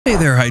Hey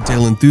there,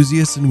 Hytale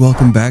enthusiasts, and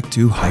welcome back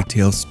to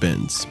Hytale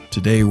Spins.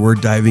 Today we're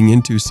diving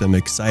into some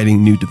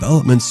exciting new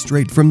developments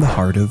straight from the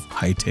heart of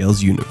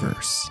Hytale's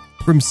universe.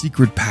 From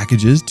secret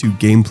packages to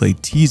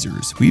gameplay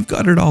teasers, we've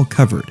got it all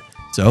covered.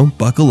 So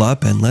buckle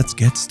up and let's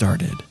get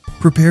started.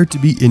 Prepare to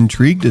be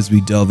intrigued as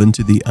we delve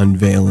into the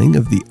unveiling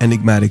of the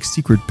enigmatic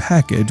secret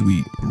package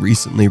we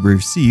recently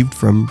received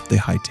from the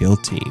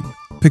Hytale team.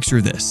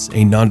 Picture this,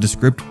 a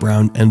nondescript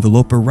brown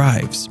envelope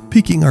arrives,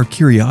 piquing our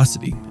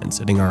curiosity and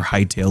setting our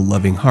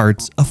Hytale-loving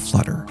hearts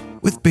aflutter.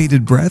 With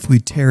bated breath, we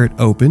tear it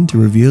open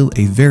to reveal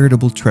a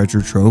veritable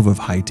treasure trove of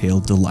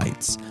Hytale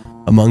delights.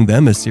 Among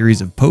them, a series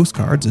of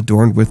postcards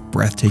adorned with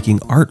breathtaking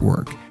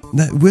artwork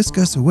that whisk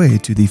us away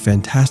to the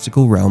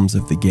fantastical realms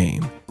of the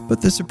game.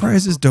 But the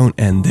surprises don't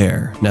end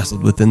there.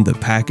 Nestled within the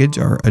package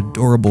are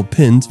adorable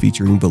pins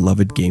featuring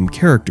beloved game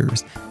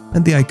characters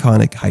and the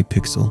iconic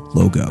Hypixel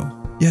logo.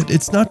 Yet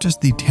it's not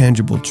just the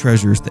tangible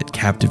treasures that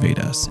captivate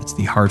us, it's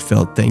the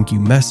heartfelt thank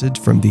you message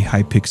from the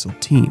Hypixel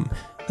team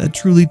that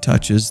truly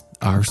touches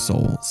our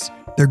souls.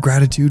 Their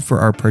gratitude for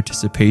our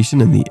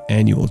participation in the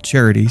annual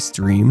charity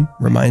stream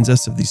reminds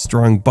us of the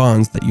strong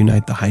bonds that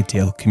unite the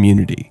Hytale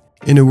community.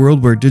 In a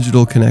world where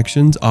digital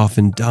connections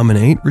often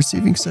dominate,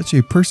 receiving such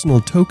a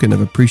personal token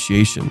of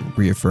appreciation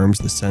reaffirms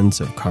the sense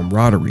of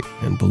camaraderie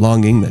and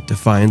belonging that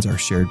defines our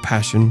shared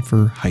passion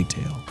for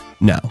Hytale.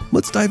 Now,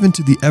 let's dive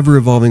into the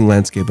ever-evolving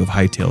landscape of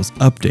Hytale's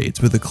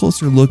updates with a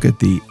closer look at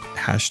the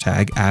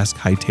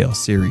 #AskHytale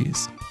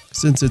series.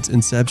 Since its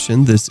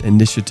inception, this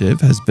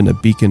initiative has been a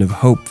beacon of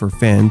hope for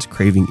fans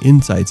craving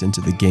insights into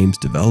the game's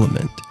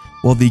development.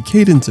 While the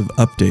cadence of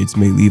updates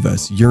may leave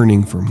us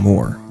yearning for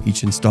more,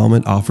 each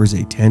installment offers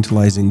a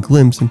tantalizing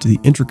glimpse into the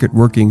intricate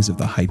workings of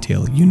the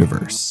Hytale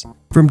universe.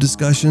 From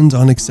discussions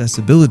on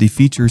accessibility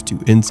features to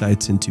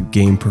insights into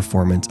game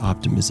performance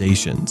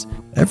optimizations,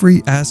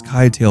 every Ask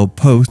Hytale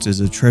post is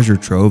a treasure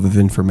trove of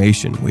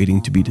information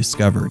waiting to be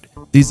discovered.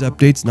 These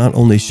updates not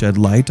only shed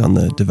light on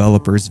the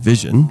developer's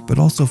vision, but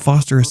also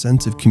foster a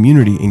sense of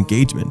community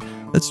engagement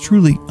that's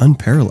truly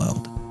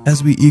unparalleled.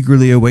 As we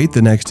eagerly await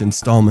the next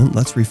installment,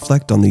 let's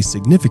reflect on the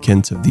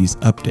significance of these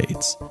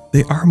updates.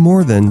 They are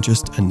more than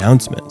just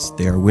announcements,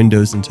 they are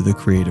windows into the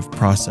creative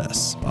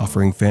process,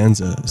 offering fans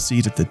a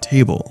seat at the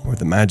table where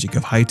the magic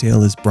of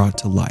Hytale is brought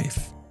to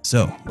life.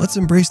 So, let's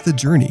embrace the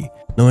journey,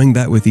 knowing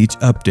that with each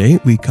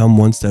update, we come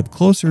one step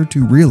closer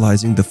to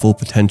realizing the full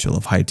potential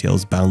of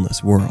Hytale's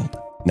boundless world.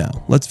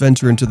 Now, let's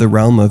venture into the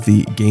realm of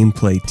the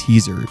gameplay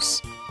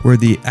teasers, where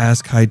the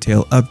Ask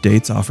Hytale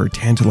updates offer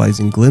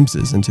tantalizing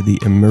glimpses into the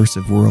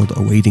immersive world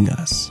awaiting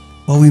us.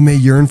 While we may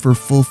yearn for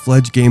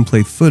full-fledged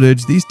gameplay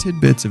footage, these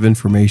tidbits of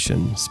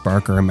information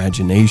spark our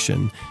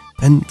imagination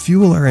and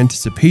fuel our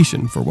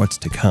anticipation for what's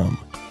to come.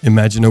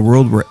 Imagine a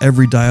world where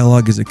every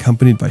dialogue is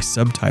accompanied by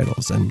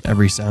subtitles and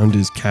every sound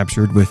is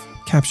captured with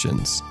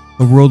captions.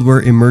 A world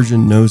where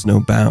immersion knows no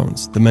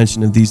bounds. The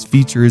mention of these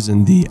features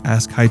in the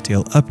Ask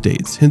Hytale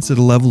updates hints at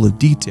a level of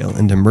detail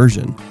and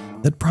immersion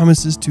that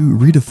promises to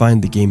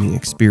redefine the gaming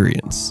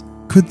experience.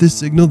 Could this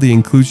signal the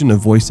inclusion of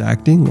voice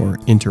acting or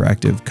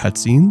interactive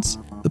cutscenes?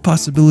 The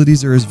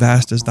possibilities are as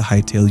vast as the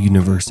Hytale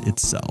universe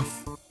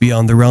itself.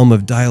 Beyond the realm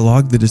of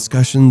dialogue, the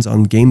discussions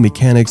on game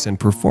mechanics and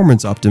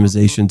performance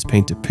optimizations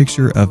paint a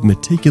picture of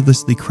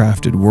meticulously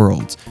crafted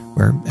worlds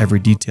where every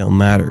detail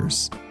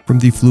matters. From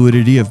the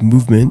fluidity of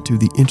movement to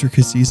the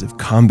intricacies of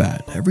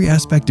combat, every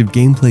aspect of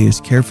gameplay is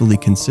carefully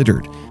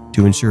considered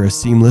to ensure a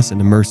seamless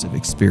and immersive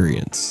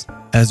experience.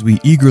 As we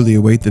eagerly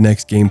await the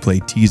next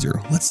gameplay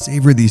teaser, let's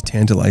savor these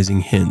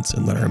tantalizing hints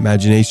and let our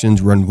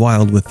imaginations run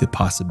wild with the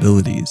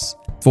possibilities.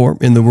 For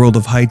in the world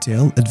of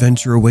Hytale,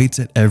 adventure awaits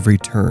at every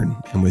turn,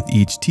 and with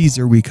each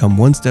teaser we come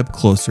one step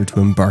closer to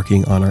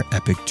embarking on our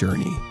epic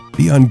journey.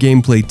 Beyond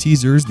gameplay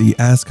teasers, the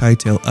Ask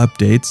Hytale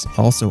updates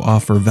also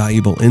offer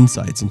valuable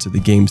insights into the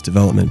game's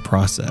development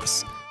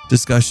process.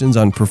 Discussions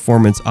on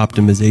performance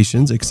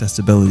optimizations,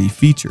 accessibility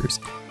features,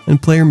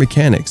 and player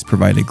mechanics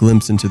provide a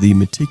glimpse into the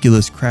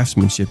meticulous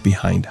craftsmanship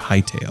behind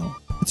Hytale.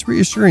 It's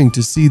reassuring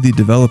to see the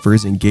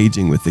developers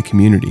engaging with the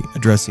community,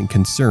 addressing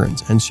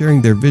concerns, and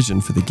sharing their vision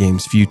for the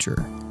game's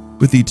future.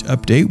 With each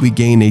update, we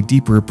gain a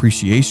deeper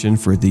appreciation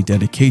for the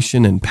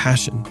dedication and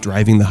passion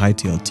driving the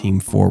Hytale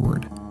team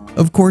forward.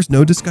 Of course,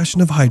 no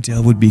discussion of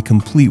Hytale would be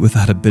complete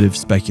without a bit of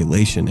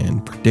speculation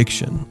and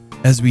prediction.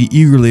 As we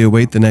eagerly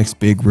await the next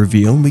big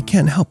reveal, we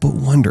can't help but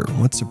wonder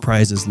what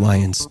surprises lie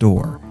in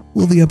store.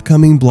 Will the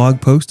upcoming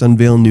blog post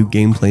unveil new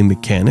gameplay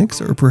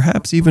mechanics or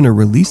perhaps even a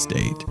release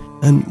date?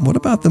 And what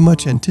about the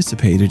much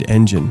anticipated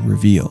engine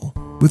reveal?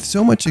 With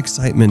so much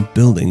excitement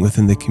building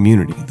within the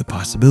community, the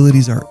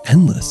possibilities are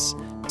endless.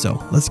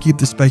 So let's keep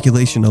the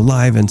speculation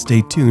alive and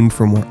stay tuned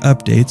for more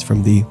updates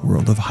from the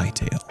world of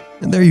Hytale.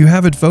 And there you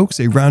have it, folks,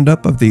 a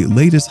roundup of the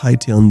latest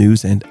Hytale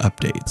news and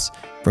updates.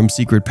 From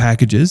secret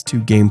packages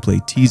to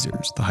gameplay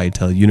teasers, the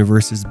Hytale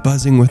universe is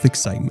buzzing with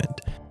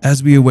excitement.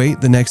 As we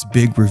await the next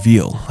big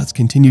reveal, let's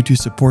continue to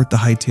support the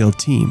Hytale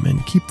team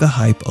and keep the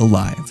hype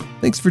alive.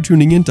 Thanks for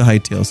tuning in to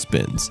Hytale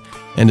Spins,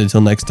 and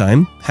until next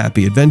time,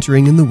 happy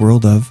adventuring in the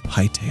world of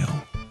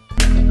Hytale.